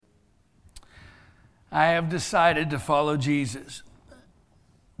I have decided to follow Jesus.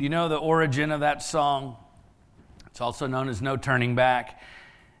 Do you know the origin of that song? It's also known as No Turning Back.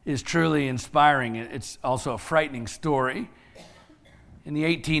 Is truly inspiring. It's also a frightening story. In the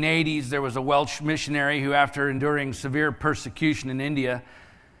 1880s, there was a Welsh missionary who, after enduring severe persecution in India,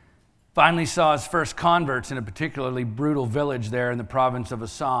 finally saw his first converts in a particularly brutal village there in the province of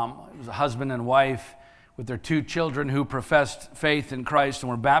Assam. It was a husband and wife with their 2 children who professed faith in Christ and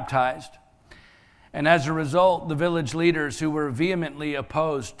were baptized. And as a result, the village leaders who were vehemently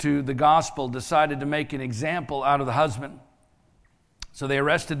opposed to the gospel decided to make an example out of the husband. So they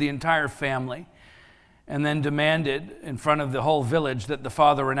arrested the entire family and then demanded in front of the whole village that the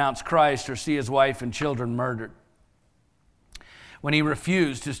father renounce Christ or see his wife and children murdered. When he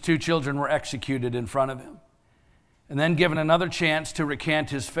refused, his 2 children were executed in front of him. And then given another chance to recant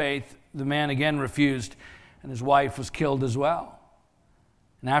his faith, the man again refused, and his wife was killed as well.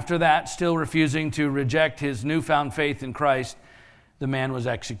 And after that, still refusing to reject his newfound faith in Christ, the man was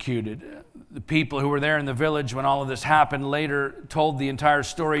executed. The people who were there in the village when all of this happened later told the entire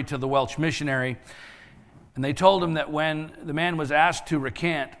story to the Welsh missionary. And they told him that when the man was asked to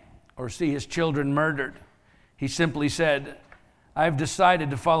recant or see his children murdered, he simply said, "I've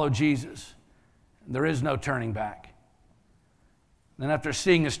decided to follow Jesus. There is no turning back." Then after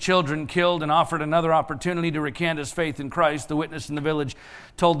seeing his children killed and offered another opportunity to recant his faith in Christ, the witness in the village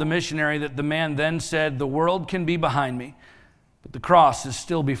told the missionary that the man then said, "The world can be behind me, but the cross is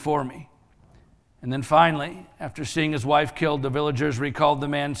still before me." And then finally, after seeing his wife killed, the villagers recalled the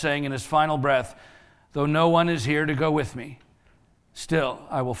man saying in his final breath, "Though no one is here to go with me, still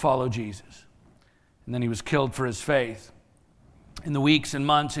I will follow Jesus." And then he was killed for his faith. In the weeks and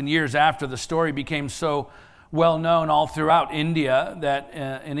months and years after, the story became so well known all throughout India that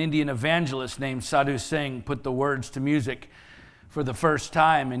an Indian evangelist named Sadhu Singh put the words to music for the first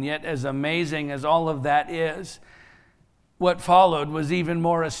time. And yet, as amazing as all of that is, what followed was even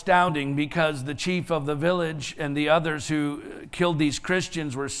more astounding, because the chief of the village and the others who killed these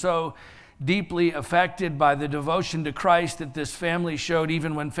Christians were so deeply affected by the devotion to Christ that this family showed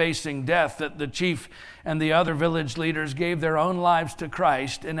even when facing death, that the chief and the other village leaders gave their own lives to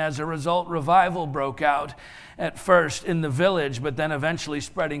Christ. And as a result, revival broke out at first in the village, but then eventually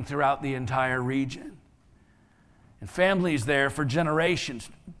spreading throughout the entire region. And families there for generations,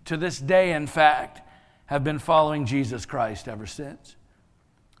 to this day in fact, have been following Jesus Christ ever since.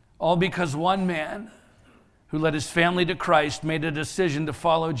 All because one man who led his family to Christ made a decision to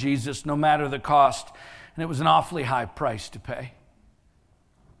follow Jesus no matter the cost. And it was an awfully high price to pay.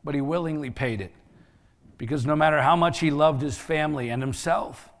 But he willingly paid it, because no matter how much he loved his family and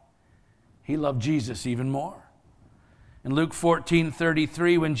himself, he loved Jesus even more. In Luke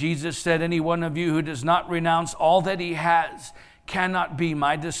 14:33, when Jesus said, "Any one of you who does not renounce all that he has cannot be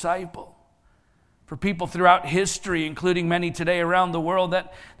my disciple." For people throughout history, including many today around the world,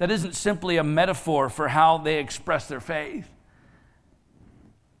 that isn't simply a metaphor for how they express their faith.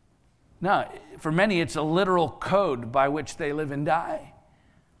 No, for many it's a literal code by which they live and die.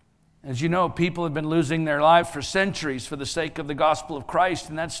 As you know, people have been losing their lives for centuries for the sake of the gospel of Christ,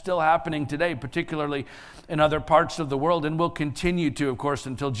 and that's still happening today, particularly in other parts of the world, and will continue to, of course,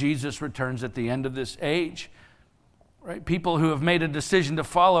 until Jesus returns at the end of this age. Right? People who have made a decision to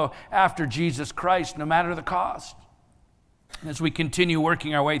follow after Jesus Christ, no matter the cost. As we continue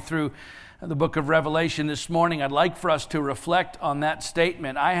working our way through the book of Revelation this morning, I'd like for us to reflect on that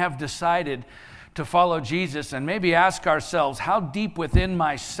statement. I have decided to follow Jesus, and maybe ask ourselves, how deep within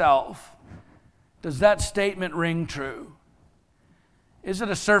myself does that statement ring true? Is it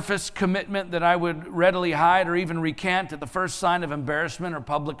a surface commitment that I would readily hide or even recant at the first sign of embarrassment or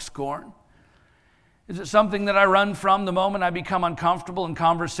public scorn? Is it something that I run from the moment I become uncomfortable in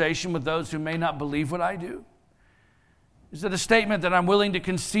conversation with those who may not believe what I do? Is it a statement that I'm willing to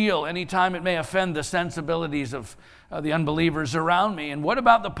conceal anytime it may offend the sensibilities of the unbelievers around me? And what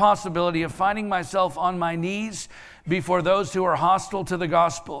about the possibility of finding myself on my knees before those who are hostile to the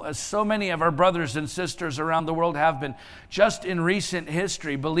gospel, as so many of our brothers and sisters around the world have been just in recent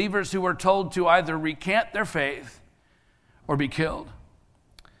history, believers who were told to either recant their faith or be killed?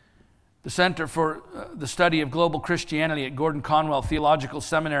 The Center for the Study of Global Christianity at Gordon Conwell Theological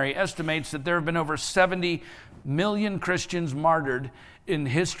Seminary estimates that there have been over 70 million Christians martyred in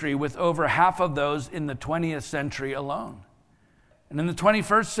history, with over half of those in the 20th century alone. And in the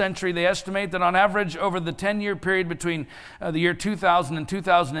 21st century, they estimate that on average over the 10-year period between the year 2000 and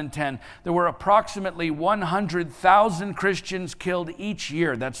 2010, there were approximately 100,000 Christians killed each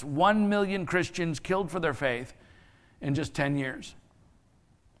year. That's 1 million Christians killed for their faith in just 10 years.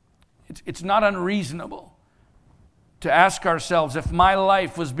 It's not unreasonable to ask ourselves, if my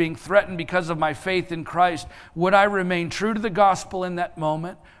life was being threatened because of my faith in Christ, would I remain true to the gospel in that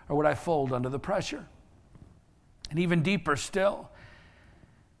moment, or would I fold under the pressure? And even deeper still,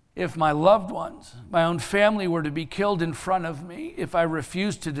 if my loved ones, my own family were to be killed in front of me, if I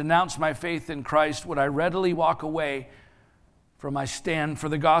refused to denounce my faith in Christ, would I readily walk away from my stand for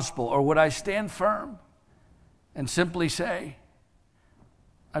the gospel? Or would I stand firm and simply say,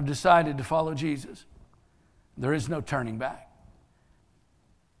 I've decided to follow Jesus. There is no turning back.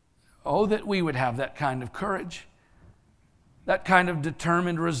 Oh, that we would have that kind of courage, that kind of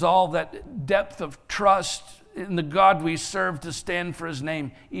determined resolve, that depth of trust in the God we serve to stand for his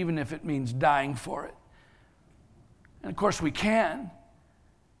name, even if it means dying for it. And of course we can.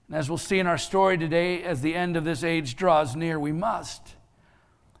 And as we'll see in our story today, as the end of this age draws near, we must.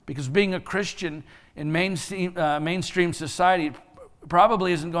 Because being a Christian in mainstream society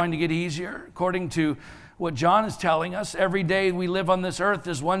probably isn't going to get easier. According to what John is telling us, every day we live on this earth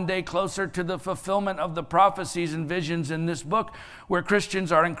is one day closer to the fulfillment of the prophecies and visions in this book, where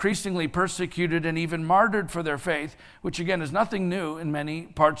Christians are increasingly persecuted and even martyred for their faith, which again is nothing new in many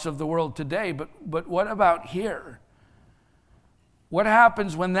parts of the world today. But what about here? What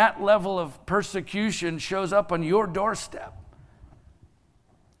happens when that level of persecution shows up on your doorstep?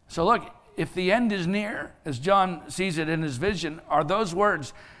 So look, if the end is near, as John sees it in his vision, are those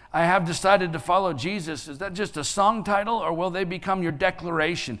words, I have decided to follow Jesus, is that just a song title, or will they become your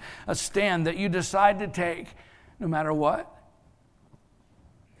declaration, a stand that you decide to take no matter what?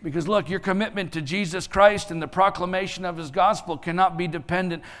 Because look, your commitment to Jesus Christ and the proclamation of his gospel cannot be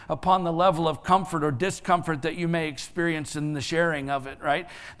dependent upon the level of comfort or discomfort that you may experience in the sharing of it, right?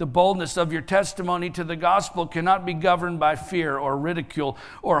 The boldness of your testimony to the gospel cannot be governed by fear or ridicule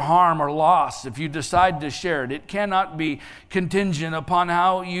or harm or loss if you decide to share it. It cannot be contingent upon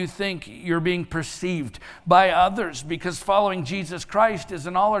how you think you're being perceived by others, because following Jesus Christ is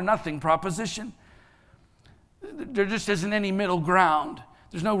an all or nothing proposition. There just isn't any middle ground.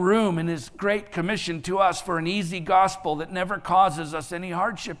 There's no room in his great commission to us for an easy gospel that never causes us any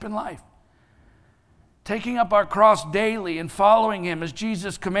hardship in life. Taking up our cross daily and following him as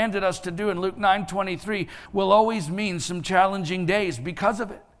Jesus commanded us to do in Luke 9:23 will always mean some challenging days because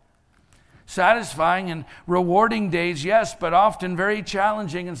of it. Satisfying and rewarding days, yes, but often very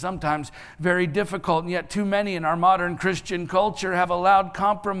challenging and sometimes very difficult. And yet too many in our modern Christian culture have allowed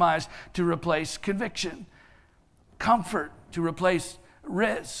compromise to replace conviction, comfort to replace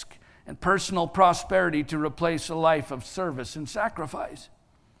risk, and personal prosperity to replace a life of service and sacrifice.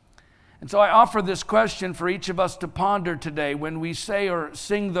 And so I offer this question for each of us to ponder today when we say or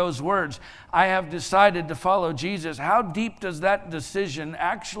sing those words, I have decided to follow Jesus. How deep does that decision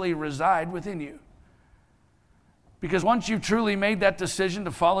actually reside within you? Because once you've truly made that decision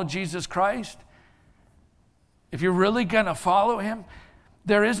to follow Jesus Christ, if you're really going to follow him,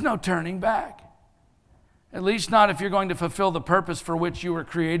 there is no turning back. At least not if you're going to fulfill the purpose for which you were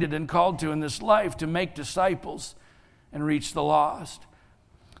created and called to in this life, to make disciples and reach the lost.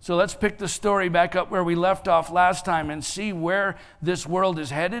 So let's pick the story back up where we left off last time and see where this world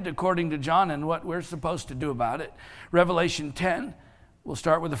is headed according to John and what we're supposed to do about it. Revelation 10, we'll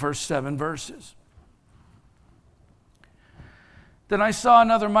start with the first 7 verses. Then I saw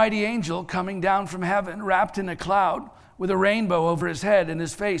another mighty angel coming down from heaven, wrapped in a cloud, with a rainbow over his head, and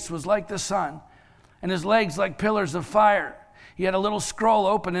his face was like the sun, and his legs like pillars of fire. He had a little scroll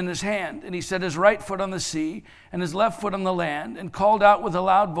open in his hand, and he set his right foot on the sea and his left foot on the land, and called out with a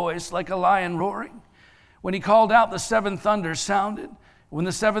loud voice like a lion roaring. When he called out, the 7 thunders sounded. When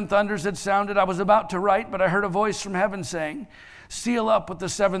the 7 thunders had sounded, I was about to write, but I heard a voice from heaven saying, seal up what the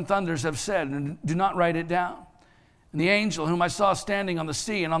 7 thunders have said, and do not write it down. And the angel whom I saw standing on the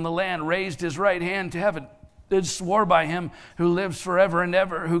sea and on the land raised his right hand to heaven, and swore by him who lives forever and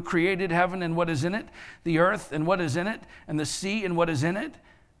ever, who created heaven and what is in it, the earth and what is in it, and the sea and what is in it,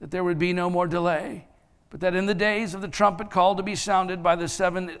 that there would be no more delay, but that in the days of the trumpet call to be sounded by the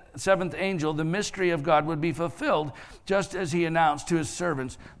seventh angel, the mystery of God would be fulfilled, just as he announced to his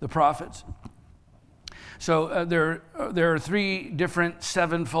servants, the prophets. So there are 3 different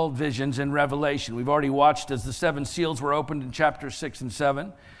sevenfold visions in Revelation. We've already watched as the 7 seals were opened in chapters 6 and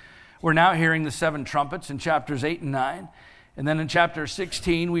 7. We're now hearing the 7 trumpets in chapters 8 and 9. And then in chapter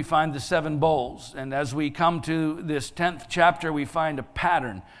 16, we find the 7 bowls. And as we come to this 10th chapter, we find a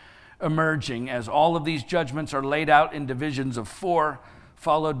pattern emerging as all of these judgments are laid out in divisions of 4,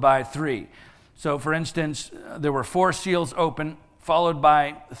 followed by 3. So for instance, there were 4 seals open, followed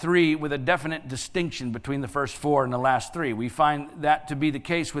by 3 with a definite distinction between the first 4 and the last 3. We find that to be the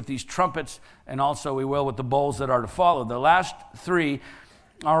case with these trumpets, and also we will with the bowls that are to follow. The last 3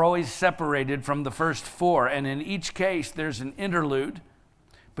 are always separated from the first four, and in each case there's an interlude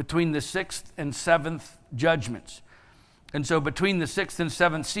between the sixth and seventh judgments. And so between the sixth and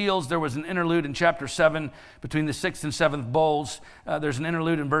seventh seals, there was an interlude in chapter 7. Between the sixth and seventh bowls, there's an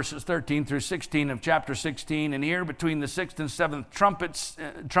interlude in verses 13 through 16 of chapter 16. And here, between the sixth and seventh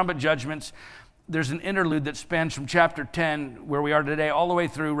trumpet judgments, there's an interlude that spans from chapter 10, where we are today, all the way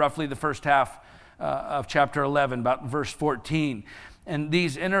through roughly the first half of chapter 11, about verse 14. And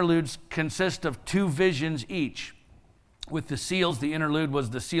these interludes consist of 2 visions each. With the seals, the interlude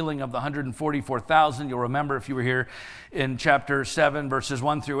was the sealing of the 144,000. You'll remember if you were here in chapter 7, verses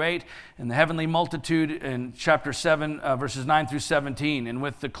 1 through 8, and the heavenly multitude in chapter 7, verses 9 through 17. And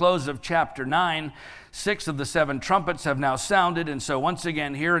with the close of chapter 9, 6 of the 7 trumpets have now sounded. And so once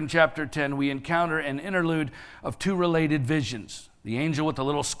again, here in chapter 10, we encounter an interlude of 2 related visions. The angel with the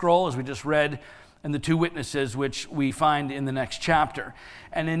little scroll, as we just read, and the 2 witnesses, which we find in the next chapter.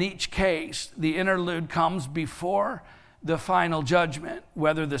 And in each case, the interlude comes before the final judgment,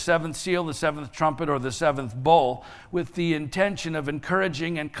 whether the 7th seal, the 7th trumpet, or the 7th bowl, with the intention of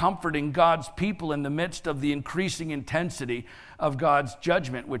encouraging and comforting God's people in the midst of the increasing intensity of God's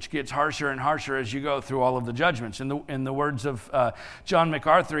judgment, which gets harsher and harsher as you go through all of the judgments. In the words of John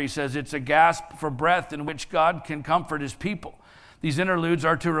MacArthur, he says, it's a gasp for breath in which God can comfort his people. These interludes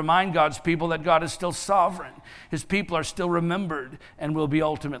are to remind God's people that God is still sovereign. His people are still remembered and will be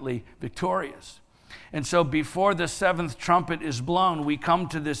ultimately victorious. And so before the 7th trumpet is blown, we come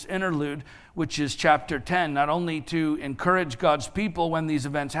to this interlude, which is chapter 10, not only to encourage God's people when these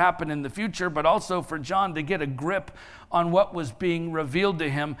events happen in the future, but also for John to get a grip on what was being revealed to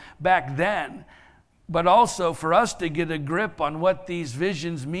him back then, but also for us to get a grip on what these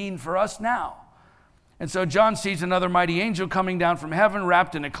visions mean for us now. And so John sees another mighty angel coming down from heaven,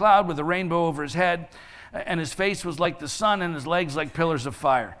 wrapped in a cloud with a rainbow over his head, and his face was like the sun and his legs like pillars of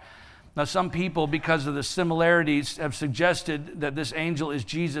fire. Now, some people, because of the similarities, have suggested that this angel is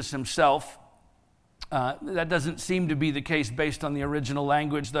Jesus himself. That doesn't seem to be the case based on the original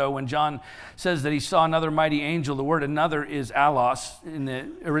language, though. When John says that he saw another mighty angel, the word another is allos. In the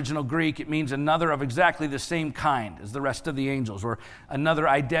original Greek, it means another of exactly the same kind as the rest of the angels, or another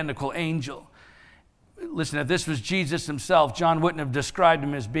identical angel. Listen, if this was Jesus himself, John wouldn't have described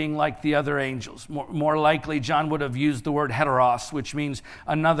him as being like the other angels. More likely, John would have used the word heteros, which means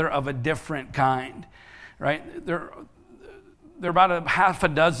another of a different kind, right? There are about a half a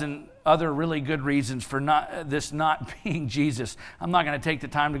dozen other really good reasons for this not being Jesus. I'm not going to take the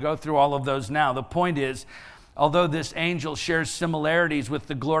time to go through all of those now. The point is, although this angel shares similarities with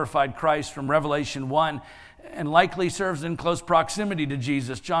the glorified Christ from Revelation 1, and likely serves in close proximity to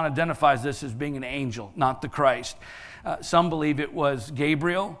Jesus, John identifies this as being an angel, not the Christ. Some believe it was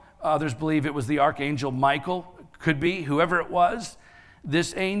Gabriel. Others believe it was the archangel Michael. Could be, whoever it was.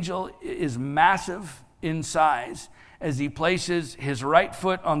 This angel is massive in size as he places his right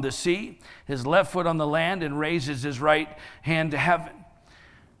foot on the sea, his left foot on the land, and raises his right hand to heaven,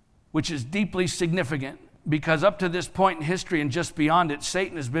 which is deeply significant. Because up to this point in history and just beyond it,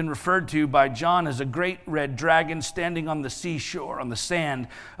 Satan has been referred to by John as a great red dragon standing on the seashore, on the sand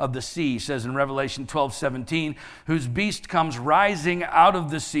of the sea, says in Revelation 12:17, whose beast comes rising out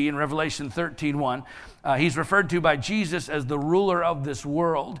of the sea in Revelation 13:1. He's referred to by Jesus as the ruler of this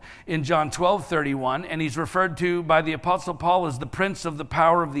world in John 12:31, and he's referred to by the Apostle Paul as the prince of the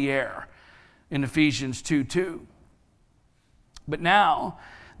power of the air in Ephesians 2:2. But now,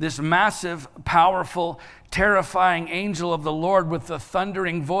 this massive, powerful, terrifying angel of the Lord with the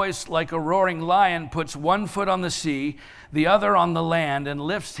thundering voice like a roaring lion puts one foot on the sea, the other on the land, and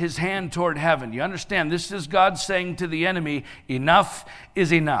lifts his hand toward heaven. You understand, this is God saying to the enemy, enough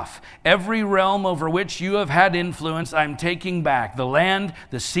is enough. Every realm over which you have had influence, I'm taking back. The land,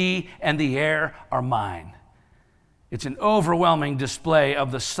 the sea, and the air are mine. It's an overwhelming display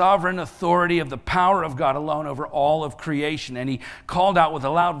of the sovereign authority of the power of God alone over all of creation. And he called out with a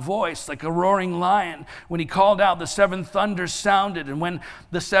loud voice like a roaring lion. When he called out, the 7 thunders sounded. And when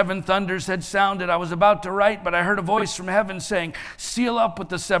the 7 thunders had sounded, I was about to write, but I heard a voice from heaven saying, seal up what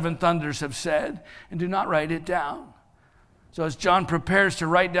the 7 thunders have said, and do not write it down. So as John prepares to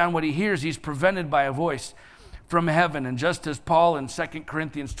write down what he hears, he's prevented by a voice from heaven. And just as Paul in 2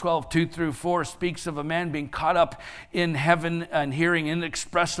 Corinthians 12:2-4 speaks of a man being caught up in heaven and hearing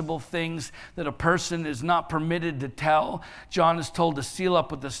inexpressible things that a person is not permitted to tell, John is told to seal up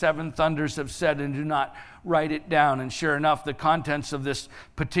what the 7 thunders have said and do not write it down. And sure enough, the contents of this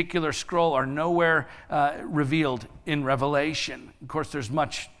particular scroll are nowhere revealed in Revelation. Of course, there's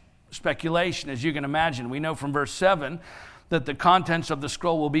much speculation, as you can imagine. We know from verse 7 that the contents of the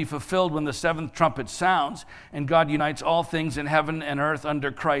scroll will be fulfilled when the seventh trumpet sounds and God unites all things in heaven and earth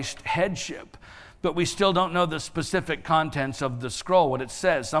under Christ's headship. But we still don't know the specific contents of the scroll, what it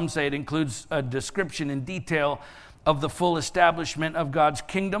says. Some say it includes a description in detail of the full establishment of God's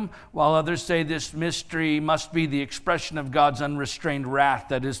kingdom, while others say this mystery must be the expression of God's unrestrained wrath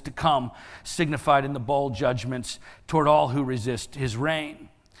that is to come, signified in the bold judgments toward all who resist his reign.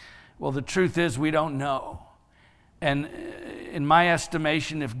 Well, the truth is we don't know. And in my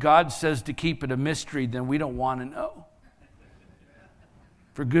estimation, if God says to keep it a mystery, then we don't want to know.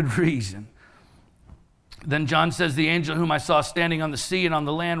 For good reason. Then John says, the angel whom I saw standing on the sea and on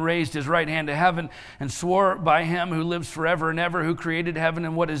the land raised his right hand to heaven and swore by him who lives forever and ever, who created heaven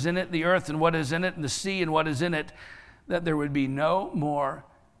and what is in it, the earth and what is in it, and the sea and what is in it, that there would be no more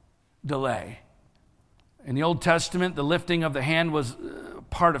delay. In the Old Testament, the lifting of the hand was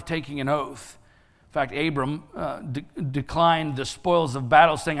part of taking an oath. In fact, Abram declined the spoils of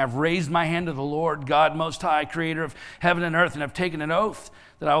battle, saying, I've raised my hand to the Lord, God Most High, creator of heaven and earth, and have taken an oath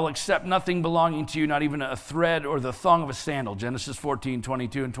that I will accept nothing belonging to you, not even a thread or the thong of a sandal. Genesis 14,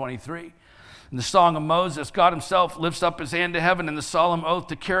 22 and 23. In the Song of Moses, God himself lifts up his hand to heaven in the solemn oath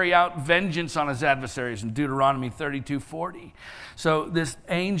to carry out vengeance on his adversaries in Deuteronomy 32:40. So this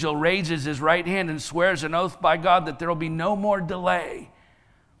angel raises his right hand and swears an oath by God that there will be no more delay.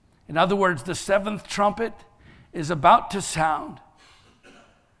 In other words, the seventh trumpet is about to sound.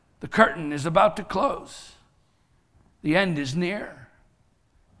 The curtain is about to close. The end is near.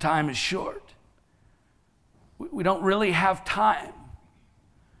 Time is short. We don't really have time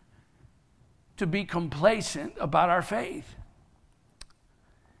to be complacent about our faith.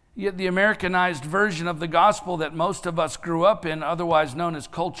 Yet the Americanized version of the gospel that most of us grew up in, otherwise known as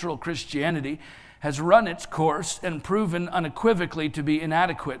cultural Christianity, has run its course and proven unequivocally to be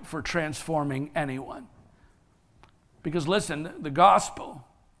inadequate for transforming anyone. Because listen, the gospel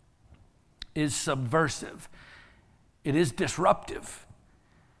is subversive. It is disruptive.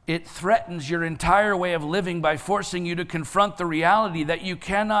 It threatens your entire way of living by forcing you to confront the reality that you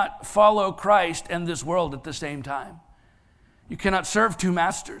cannot follow Christ and this world at the same time. You cannot serve two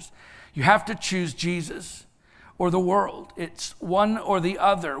masters. You have to choose Jesus or the world. It's one or the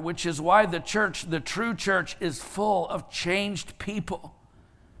other, which is why the church, the true church, is full of changed people.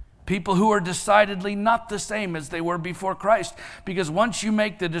 People who are decidedly not the same as they were before Christ. Because once you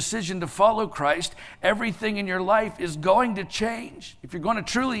make the decision to follow Christ, everything in your life is going to change. If you're going to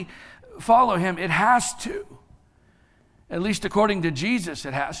truly follow him, it has to. At least according to Jesus,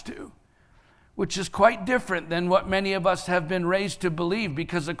 it has to. Which is quite different than what many of us have been raised to believe.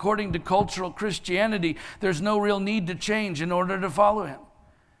 Because according to cultural Christianity, there's no real need to change in order to follow him.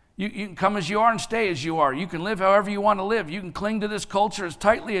 You can come as you are and stay as you are. You can live however you want to live. You can cling to this culture as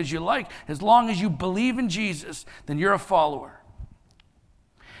tightly as you like. As long as you believe in Jesus, then you're a follower.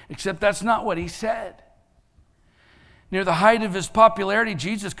 Except that's not what he said. Near the height of his popularity,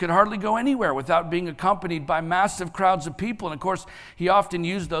 Jesus could hardly go anywhere without being accompanied by massive crowds of people. And of course, he often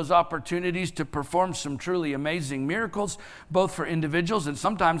used those opportunities to perform some truly amazing miracles, both for individuals and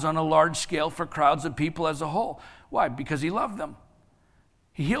sometimes on a large scale for crowds of people as a whole. Why? Because he loved them.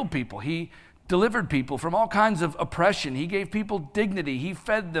 He healed people. He delivered people from all kinds of oppression. He gave people dignity. He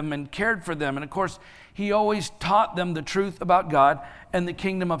fed them and cared for them. And of course, he always taught them the truth about God and the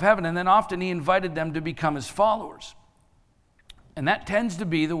kingdom of heaven. And then often he invited them to become his followers. And that tends to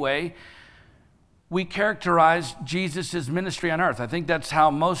be the way we characterize Jesus' ministry on earth. I think that's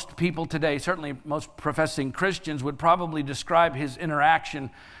how most people today, certainly most professing Christians, would probably describe his interaction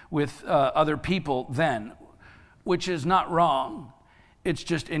with other people then, which is not wrong. It's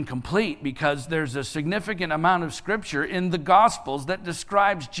just incomplete because there's a significant amount of scripture in the Gospels that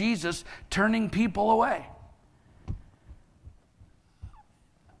describes Jesus turning people away.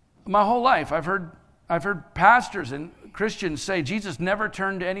 My whole life, I've heard pastors and Christians say Jesus never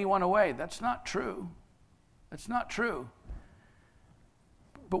turned anyone away. That's not true. That's not true.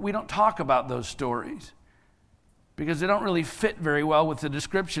 But we don't talk about those stories because they don't really fit very well with the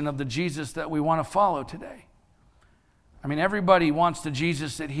description of the Jesus that we want to follow today. I mean, everybody wants the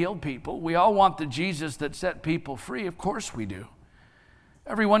Jesus that healed people. We all want the Jesus that set people free. Of course we do.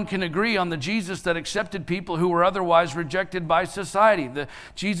 Everyone can agree on the Jesus that accepted people who were otherwise rejected by society, the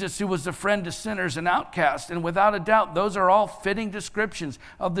Jesus who was a friend to sinners and outcasts. And without a doubt, those are all fitting descriptions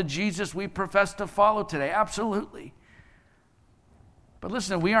of the Jesus we profess to follow today. Absolutely. But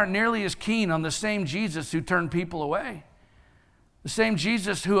listen, we aren't nearly as keen on the same Jesus who turned people away. The same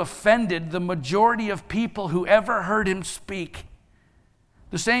Jesus who offended the majority of people who ever heard him speak.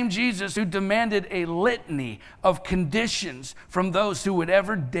 The same Jesus who demanded a litany of conditions from those who would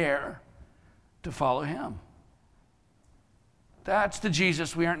ever dare to follow him. That's the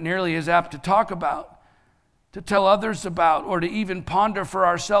Jesus we aren't nearly as apt to talk about, to tell others about, or to even ponder for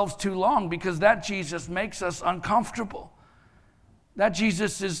ourselves too long, because that Jesus makes us uncomfortable. That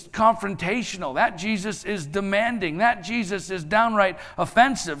Jesus is confrontational. That Jesus is demanding. That Jesus is downright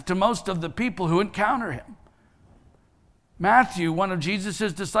offensive to most of the people who encounter him. Matthew, one of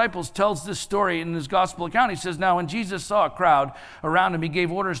Jesus' disciples, tells this story in his gospel account. He says, now when Jesus saw a crowd around him, he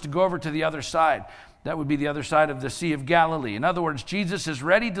gave orders to go over to the other side. That would be the other side of the Sea of Galilee. In other words, Jesus is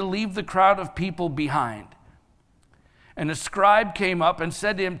ready to leave the crowd of people behind. And a scribe came up and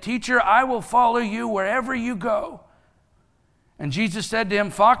said to him, Teacher, I will follow you wherever you go. And Jesus said to him,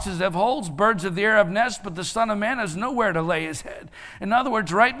 foxes have holes, birds of the air have nests, but the Son of Man has nowhere to lay his head. In other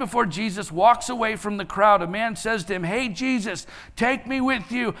words, right before Jesus walks away from the crowd, a man says to him, hey, Jesus, take me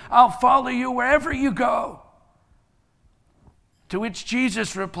with you. I'll follow you wherever you go. To which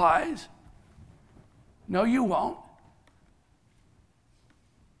Jesus replies, no, you won't.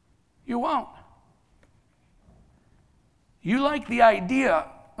 You won't. You like the idea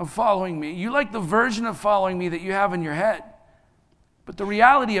of following me. You like the version of following me that you have in your head. But the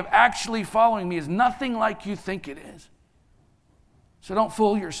reality of actually following me is nothing like you think it is. So don't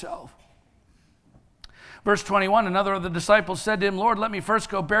fool yourself. Verse 21, another of the disciples said to him, Lord, let me first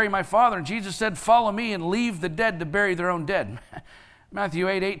go bury my father. And Jesus said, follow me and leave the dead to bury their own dead. Matthew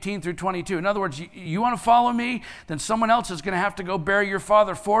 8:18 through 22. In other words, you want to follow me? Then someone else is going to have to go bury your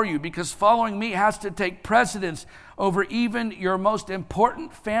father for you, because following me has to take precedence over even your most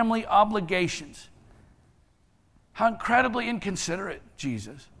important family obligations. How incredibly inconsiderate,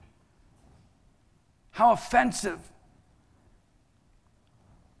 Jesus. How offensive.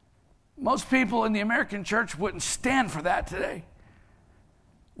 Most people in the American church wouldn't stand for that today.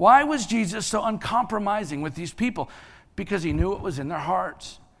 Why was Jesus so uncompromising with these people? Because he knew what was in their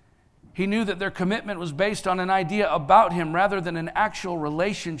hearts. He knew that their commitment was based on an idea about him rather than an actual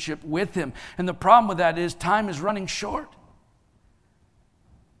relationship with him. And the problem with that is time is running short.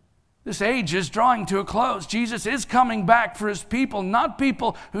 This age is drawing to a close. Jesus is coming back for his people, not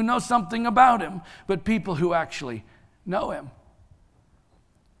people who know something about him, but people who actually know him.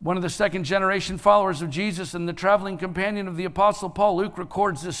 One of the second generation followers of Jesus and the traveling companion of the Apostle Paul, Luke,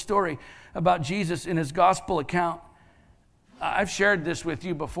 records this story about Jesus in his gospel account. I've shared this with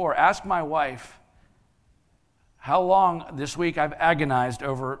you before. Ask my wife how long this week I've agonized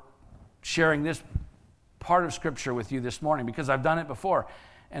over sharing this part of Scripture with you this morning, because I've done it before.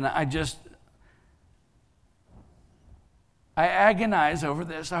 And I agonize over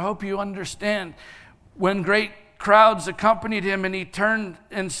this. I hope you understand. When great crowds accompanied him, and he turned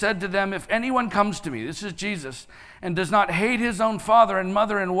and said to them, if anyone comes to me, this is Jesus, and does not hate his own father and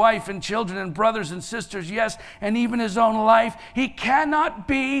mother and wife and children and brothers and sisters, yes, and even his own life, he cannot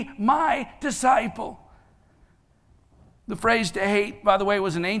be my disciple. The phrase to hate, by the way,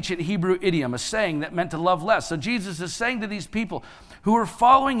 was an ancient Hebrew idiom, a saying that meant to love less. So Jesus is saying to these people who are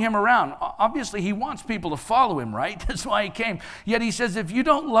following him around, obviously he wants people to follow him, right? That's why he came. Yet he says, if you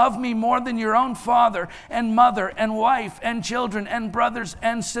don't love me more than your own father and mother and wife and children and brothers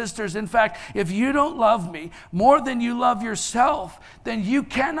and sisters, in fact, if you don't love me more than you love yourself, then you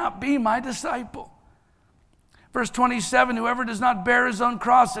cannot be my disciple. Verse 27, whoever does not bear his own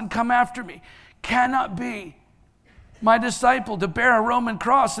cross and come after me cannot be my disciple. To bear a Roman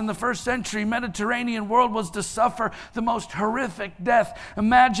cross in the first century Mediterranean world was to suffer the most horrific death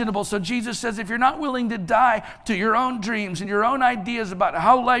imaginable. So Jesus says, if you're not willing to die to your own dreams and your own ideas about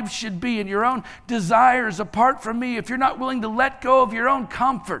how life should be and your own desires apart from me, if you're not willing to let go of your own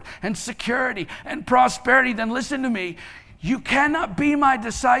comfort and security and prosperity, then listen to me, you cannot be my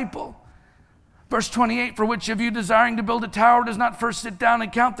disciple. Verse 28, for which of you desiring to build a tower does not first sit down and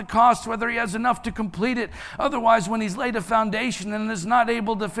count the cost, whether he has enough to complete it? Otherwise, when he's laid a foundation and is not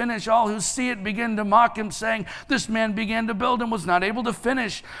able to finish, all who see it begin to mock him, saying, this man began to build and was not able to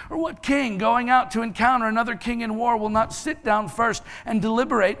finish. Or what king going out to encounter another king in war will not sit down first and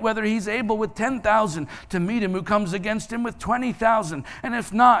deliberate whether he's able with 10,000 to meet him who comes against him with 20,000? And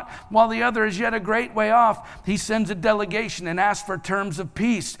if not, while the other is yet a great way off, he sends a delegation and asks for terms of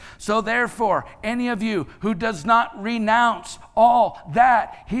peace. So therefore, any of you who does not renounce all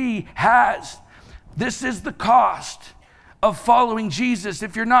that he has. This is the cost of following Jesus.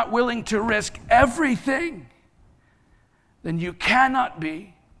 If you're not willing to risk everything, then you cannot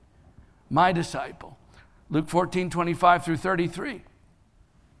be my disciple. Luke 14:25 through 33.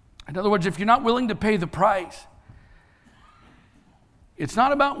 In other words, if you're not willing to pay the price, it's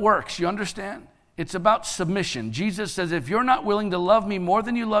not about works, you understand? It's about submission. Jesus says, if you're not willing to love me more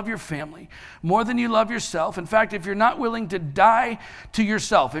than you love your family, more than you love yourself, in fact, if you're not willing to die to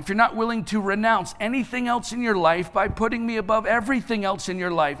yourself, if you're not willing to renounce anything else in your life by putting me above everything else in your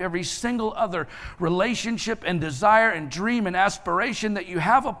life, every single other relationship and desire and dream and aspiration that you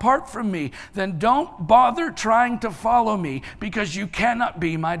have apart from me, then don't bother trying to follow me, because you cannot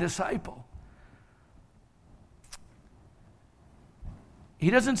be my disciple. He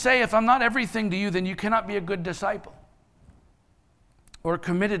doesn't say, if I'm not everything to you, then you cannot be a good disciple or a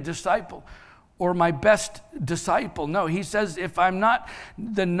committed disciple or my best disciple. No, he says, if I'm not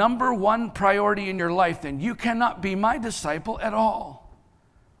the number one priority in your life, then you cannot be my disciple at all.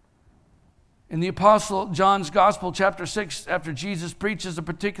 In the Apostle John's Gospel, chapter 6, after Jesus preaches a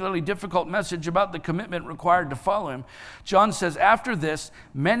particularly difficult message about the commitment required to follow him, John says, after this,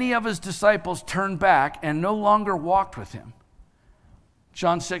 many of his disciples turned back and no longer walked with him.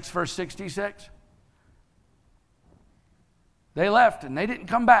 John 6, verse 66. They left and they didn't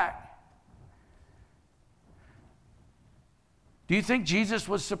come back. Do you think Jesus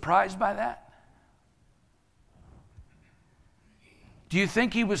was surprised by that? Do you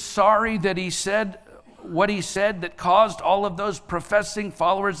think he was sorry that he said what he said that caused all of those professing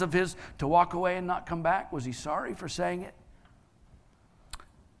followers of his to walk away and not come back? Was he sorry for saying it?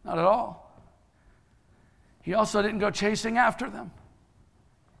 Not at all. He also didn't go chasing after them.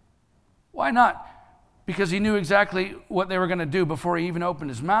 Why not? Because he knew exactly what they were going to do before he even opened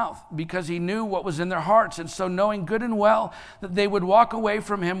his mouth. Because he knew what was in their hearts. And so, knowing good and well that they would walk away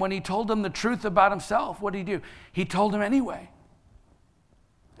from him when he told them the truth about himself, what did he do? He told them anyway.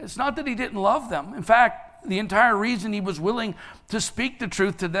 It's not that he didn't love them. In fact, the entire reason he was willing to speak the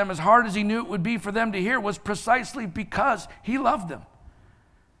truth to them, as hard as he knew it would be for them to hear, was precisely because he loved them.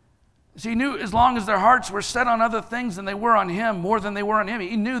 See, he knew as long as their hearts were set on other things than they were on him, more than they were on him,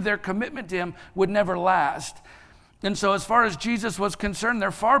 he knew their commitment to him would never last. And so as far as Jesus was concerned,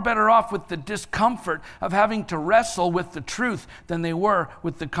 they're far better off with the discomfort of having to wrestle with the truth than they were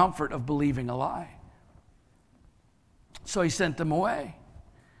with the comfort of believing a lie. So he sent them away.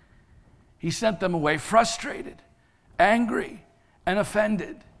 He sent them away frustrated, angry, and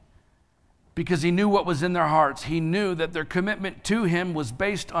offended. Because he knew what was in their hearts. He knew that their commitment to him was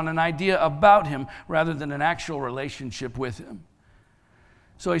based on an idea about him rather than an actual relationship with him.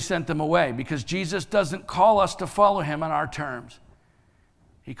 So he sent them away, because Jesus doesn't call us to follow him on our terms.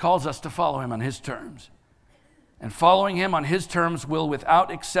 He calls us to follow him on his terms. And following him on his terms will,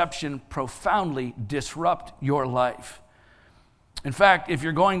 without exception, profoundly disrupt your life. In fact, if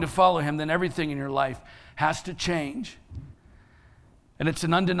you're going to follow him, then everything in your life has to change. And it's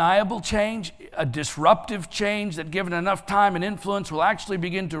an undeniable change, a disruptive change that, given enough time and influence, will actually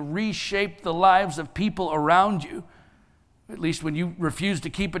begin to reshape the lives of people around you. At least when you refuse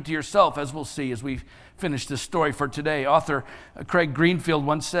to keep it to yourself, as we'll see as we finish this story for today. Author Craig Greenfield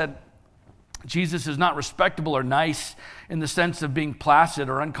once said, Jesus is not respectable or nice in the sense of being placid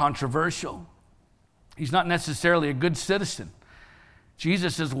or uncontroversial. He's not necessarily a good citizen.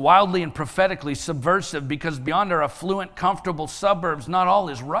 Jesus is wildly and prophetically subversive, because beyond our affluent, comfortable suburbs, not all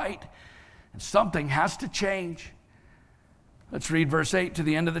is right. And something has to change. Let's read verse 8 to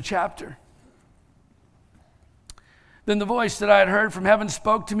the end of the chapter. Then the voice that I had heard from heaven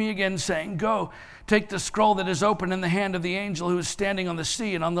spoke to me again, saying, Go, take the scroll that is open in the hand of the angel who is standing on the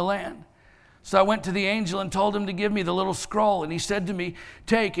sea and on the land. So I went to the angel and told him to give me the little scroll. And he said to me,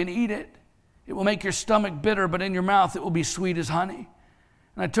 Take and eat it. It will make your stomach bitter, but in your mouth it will be sweet as honey.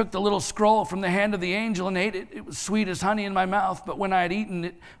 And I took the little scroll from the hand of the angel and ate it. It was sweet as honey in my mouth, but when I had eaten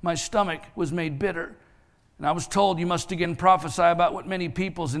it, my stomach was made bitter. And I was told, You must again prophesy about what many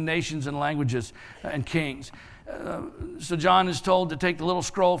peoples and nations and languages and kings. So John is told to take the little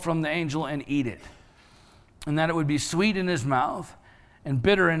scroll from the angel and eat it, and that it would be sweet in his mouth and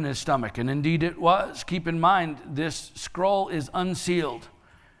bitter in his stomach. And indeed it was. Keep in mind, this scroll is unsealed.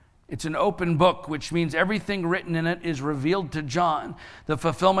 It's an open book, which means everything written in it is revealed to John. The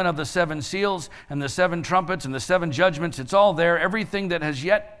fulfillment of the 7 seals and the 7 trumpets and the 7 judgments, it's all there. Everything that has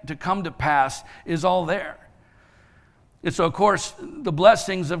yet to come to pass is all there. And so, of course, the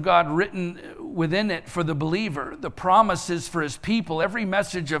blessings of God written within it for the believer, the promises for his people, every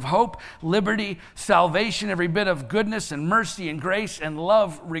message of hope, liberty, salvation, every bit of goodness and mercy and grace and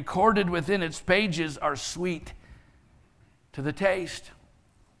love recorded within its pages are sweet to the taste.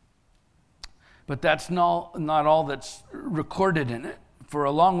 But that's not all that's recorded in it. For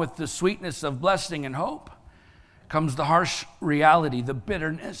along with the sweetness of blessing and hope comes the harsh reality, the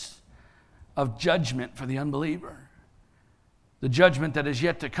bitterness of judgment for the unbeliever. The judgment that is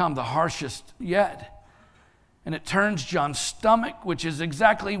yet to come, the harshest yet. And it turns John's stomach, which is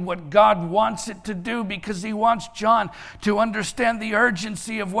exactly what God wants it to do, because he wants John to understand the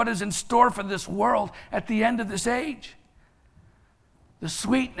urgency of what is in store for this world at the end of this age. The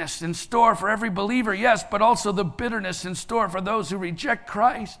sweetness in store for every believer, yes, but also the bitterness in store for those who reject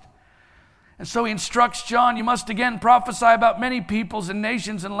Christ. And so he instructs John, you must again prophesy about many peoples and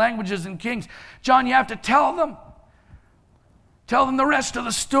nations and languages and kings. John, you have to tell them. Tell them the rest of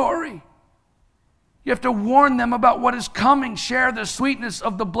the story. You have to warn them about what is coming. Share the sweetness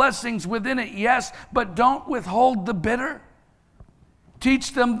of the blessings within it, yes, but don't withhold the bitter.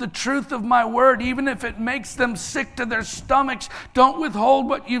 Teach them the truth of my word, even if it makes them sick to their stomachs. Don't withhold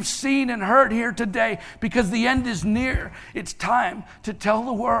what you've seen and heard here today, because the end is near. It's time to tell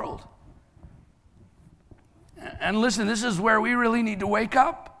the world. And listen, this is where we really need to wake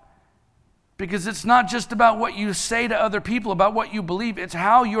up. Because it's not just about what you say to other people, about what you believe. It's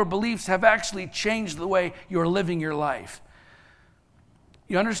how your beliefs have actually changed the way you're living your life.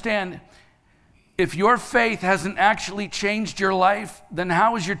 You understand, if your faith hasn't actually changed your life, then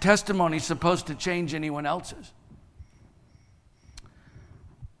how is your testimony supposed to change anyone else's?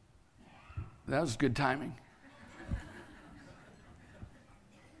 That was good timing.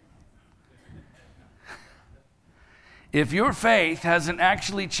 If your faith hasn't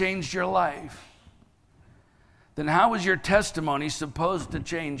actually changed your life, then how is your testimony supposed to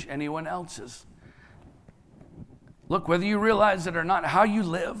change anyone else's? Look, whether you realize it or not, how you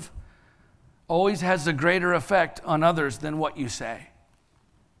live always has a greater effect on others than what you say.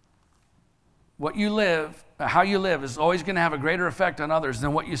 What you live, how you live is always going to have a greater effect on others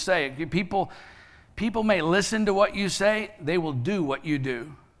than what you say. People may listen to what you say, they will do what you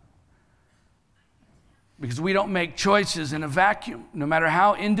do. Because we don't make choices in a vacuum. No matter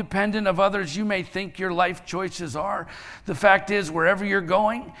how independent of others you may think your life choices are, the fact is, wherever you're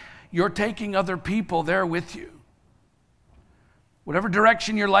going, you're taking other people there with you. Whatever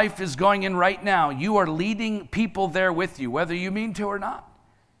direction your life is going in right now, you are leading people there with you, whether you mean to or not.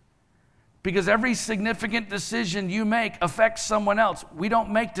 Because every significant decision you make affects someone else. We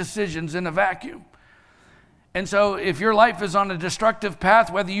don't make decisions in a vacuum. And so if your life is on a destructive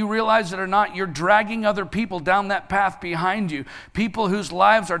path, whether you realize it or not, you're dragging other people down that path behind you. People whose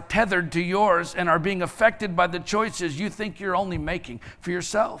lives are tethered to yours and are being affected by the choices you think you're only making for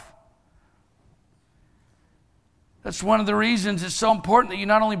yourself. That's one of the reasons it's so important that you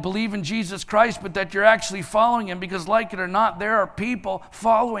not only believe in Jesus Christ, but that you're actually following him, because like it or not, there are people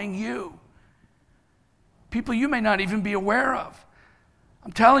following you. People you may not even be aware of.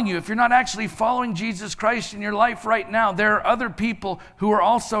 I'm telling you, if you're not actually following Jesus Christ in your life right now, there are other people who are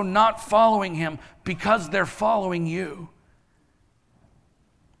also not following him because they're following you.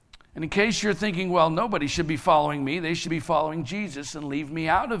 And in case you're thinking, well, nobody should be following me, they should be following Jesus and leave me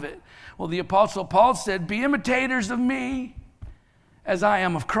out of it. Well, the Apostle Paul said, be imitators of me as I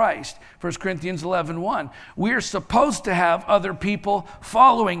am of Christ. 1 Corinthians 11:1. We're supposed to have other people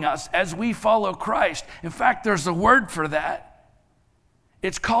following us as we follow Christ. In fact, there's a word for that.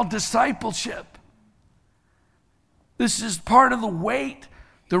 It's called discipleship. This is part of the weight,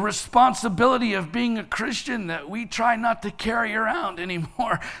 the responsibility of being a Christian that we try not to carry around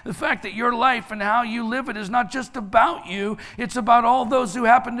anymore. The fact that your life and how you live it is not just about you, it's about all those who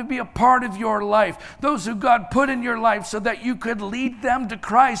happen to be a part of your life, those who God put in your life so that you could lead them to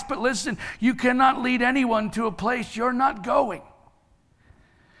Christ. But listen, you cannot lead anyone to a place you're not going.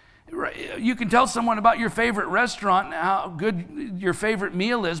 You can tell someone about your favorite restaurant and how good your favorite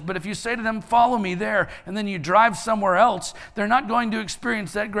meal is, but if you say to them, follow me there, and then you drive somewhere else, they're not going to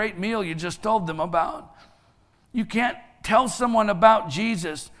experience that great meal you just told them about. You can't tell someone about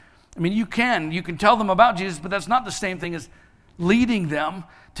Jesus. I mean, you can tell them about Jesus, but that's not the same thing as leading them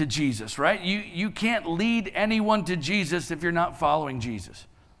to Jesus, right? You can't lead anyone to Jesus if you're not following Jesus.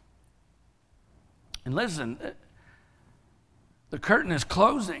 And listen, the curtain is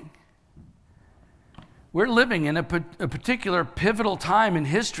closing. We're living in a particular pivotal time in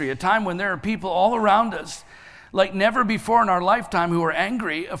history, a time when there are people all around us like never before in our lifetime who are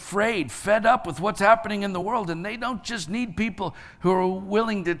angry, afraid, fed up with what's happening in the world. And they don't just need people who are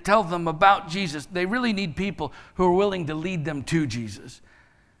willing to tell them about Jesus. They really need people who are willing to lead them to Jesus.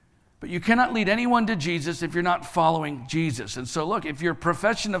 But you cannot lead anyone to Jesus if you're not following Jesus. And so look, if your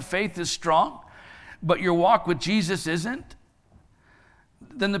profession of faith is strong, but your walk with Jesus isn't,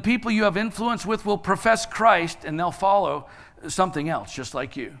 then the people you have influence with will profess Christ and they'll follow something else just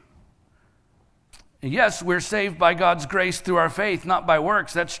like you. And yes, we're saved by God's grace through our faith, not by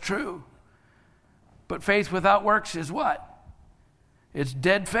works. That's true. But faith without works is what? It's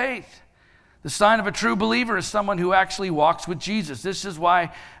dead faith. The sign of a true believer is someone who actually walks with Jesus. This is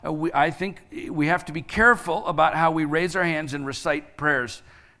why I think we have to be careful about how we raise our hands and recite prayers,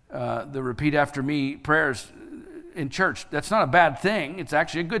 the repeat after me prayers in church. That's not a bad thing. It's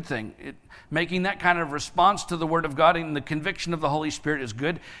actually a good thing. Making that kind of response to the Word of God and the conviction of the Holy Spirit is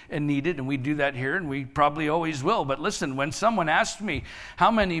good and needed, and we do that here, and we probably always will. But listen, when someone asks me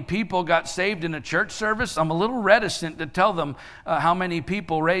how many people got saved in a church service, I'm a little reticent to tell them how many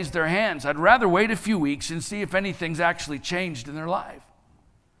people raised their hands. I'd rather wait a few weeks and see if anything's actually changed in their life.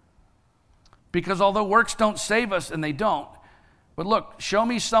 Because although works don't save us, and they don't, but look, show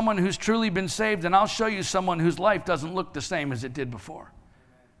me someone who's truly been saved, and I'll show you someone whose life doesn't look the same as it did before.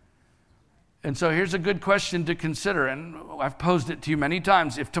 And so here's a good question to consider, and I've posed it to you many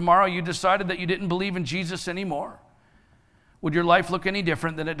times. If tomorrow you decided that you didn't believe in Jesus anymore, would your life look any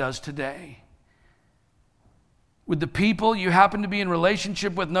different than it does today? Would the people you happen to be in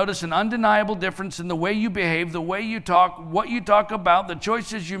relationship with notice an undeniable difference in the way you behave, the way you talk, what you talk about, the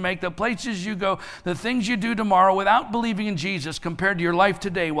choices you make, the places you go, the things you do tomorrow without believing in Jesus compared to your life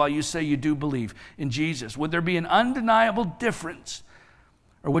today while you say you do believe in Jesus? Would there be an undeniable difference?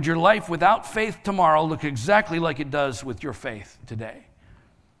 Or would your life without faith tomorrow look exactly like it does with your faith today?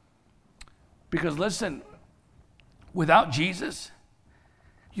 Because listen, without Jesus,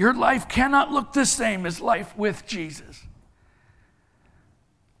 your life cannot look the same as life with Jesus.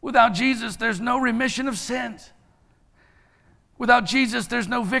 Without Jesus, there's no remission of sins. Without Jesus, there's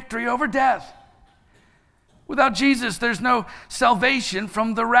no victory over death. Without Jesus, there's no salvation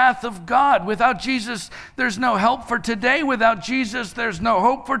from the wrath of God. Without Jesus, there's no help for today. Without Jesus, there's no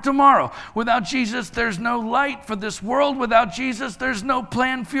hope for tomorrow. Without Jesus, there's no light for this world. Without Jesus, there's no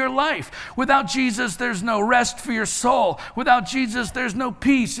plan for your life. Without Jesus, there's no rest for your soul. Without Jesus, there's no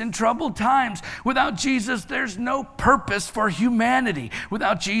peace in troubled times. Without Jesus, there's no purpose for humanity.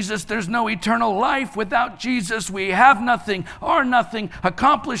 Without Jesus, there's no eternal life. Without Jesus, we have nothing, are nothing,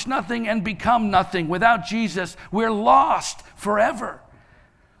 accomplish nothing, and become nothing. Without Jesus, we're lost forever.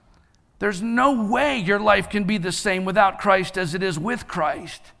 There's no way your life can be the same without Christ as it is with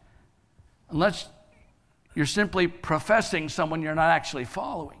Christ, unless you're simply professing someone you're not actually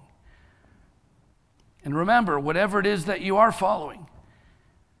following. And remember, whatever it is that you are following,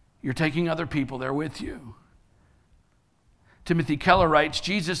 you're taking other people there with you. Timothy Keller writes,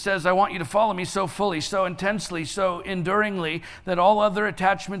 Jesus says, I want you to follow me so fully, so intensely, so enduringly, that all other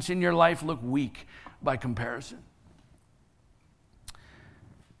attachments in your life look weak by comparison.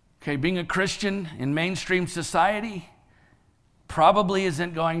 Okay, being a Christian in mainstream society probably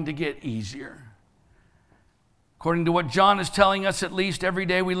isn't going to get easier. According to what John is telling us, at least every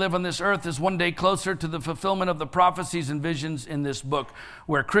day we live on this earth is one day closer to the fulfillment of the prophecies and visions in this book,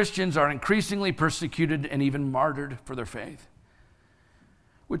 where Christians are increasingly persecuted and even martyred for their faith.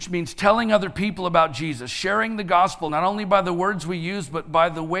 Which means telling other people about Jesus, sharing the gospel, not only by the words we use, but by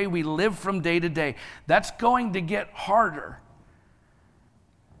the way we live from day to day. That's going to get harder.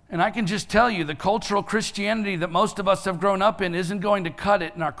 And I can just tell you, the cultural Christianity that most of us have grown up in isn't going to cut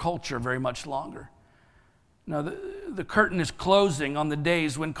it in our culture very much longer. Now, the curtain is closing on the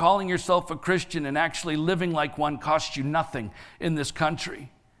days when calling yourself a Christian and actually living like one costs you nothing in this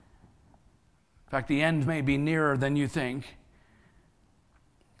country. In fact, the end may be nearer than you think.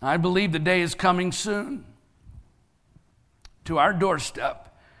 I believe the day is coming soon to our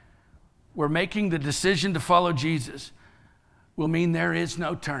doorstep where making the decision to follow Jesus will mean there is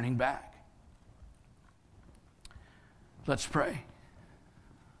no turning back. Let's pray.